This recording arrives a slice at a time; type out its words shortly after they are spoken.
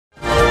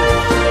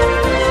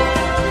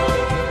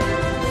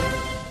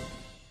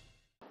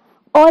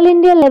All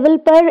India level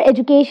पर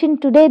education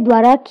today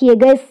द्वारा किए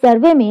गए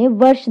सर्वे में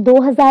वर्ष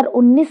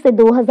 2019 से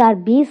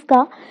 2020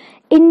 का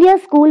India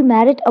school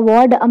merit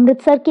award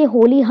Amritsar के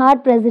होली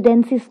हार्ट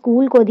प्रेसिडेंसी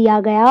स्कूल को दिया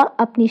गया।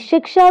 अपनी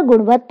शिक्षा,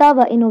 गुणवत्ता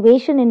व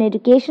इनोवेशन इन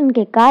एजुकेशन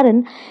के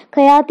कारण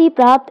ख्याति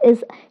प्राप्त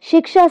इस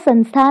शिक्षा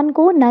संस्थान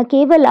को न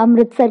केवल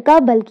अमृतसर का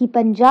बल्कि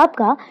पंजाब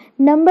का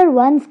नंबर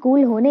 1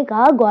 स्कूल होने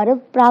का गौरव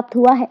प्राप्त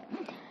हुआ है।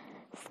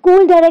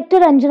 स्कूल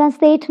डायरेक्टर अंजना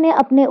सेठ ने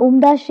अपने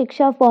उम्दा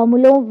शिक्षा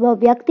फॉर्मूलों व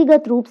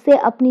व्यक्तिगत रूप से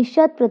अपनी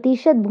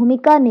 100%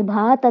 भूमिका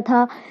निभा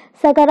तथा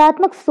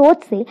सकारात्मक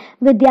सोच से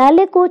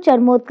विद्यालय को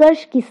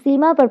चरमोत्कर्ष की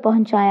सीमा पर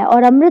पहुंचाया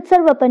और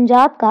अमृतसर व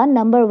पंजाब का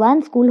नंबर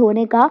 1 स्कूल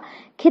होने का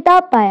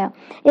खिताब पाया।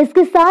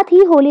 इसके साथ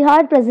ही होली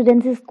हार्ट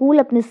प्रेसिडेंसी स्कूल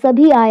अपने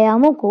सभी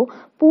आयामों को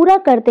पूरा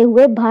करते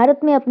हुए भारत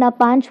में अपना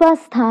 5वां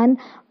स्थान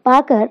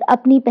पाकर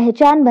अपनी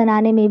पहचान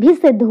बनाने में भी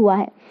सिद्ध हुआ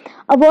है।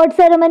 अवार्ड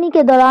सेरेमनी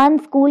के दौरान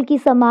स्कूल की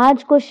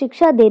समाज को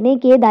शिक्षा देने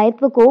के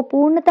दायित्व को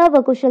पूर्णता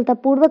व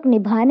कुशलतापूर्वक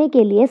निभाने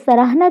के लिए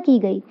सराहना की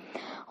गई।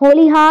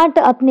 होली हार्ट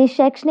अपने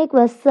शैक्षणिक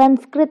व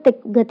सांस्कृतिक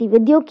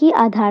गतिविधियों की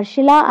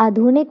आधारशिला,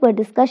 आधुनिक व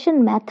डिस्कशन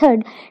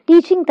मेथड,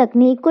 टीचिंग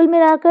तकनीक, कुल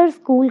मिलाकर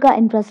स्कूल का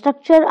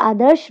इंफ्रास्ट्रक्चर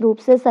आदर्श रूप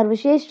से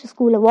सर्वश्रेष्ठ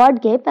स्कूल अवार्ड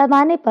के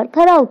पैमाने पर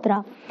खरा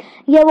उतरा।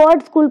 यह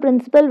award school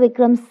principal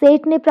Vikram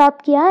Seth ने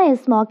प्राप्त किया।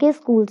 इस मौके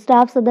स्कूल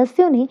स्टाफ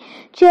सदस्यों ने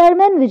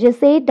चेयरमैन विजय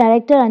सेठ,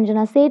 डायरेक्टर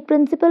अंजना सेठ,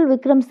 प्रिंसिपल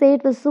विक्रम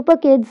सेठ व super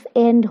kids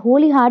and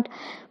Holi heart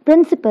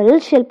principal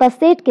Shilpa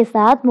सेठ के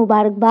साथ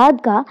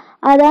मुबारकबाद का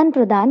आदान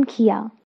प्रदान किया।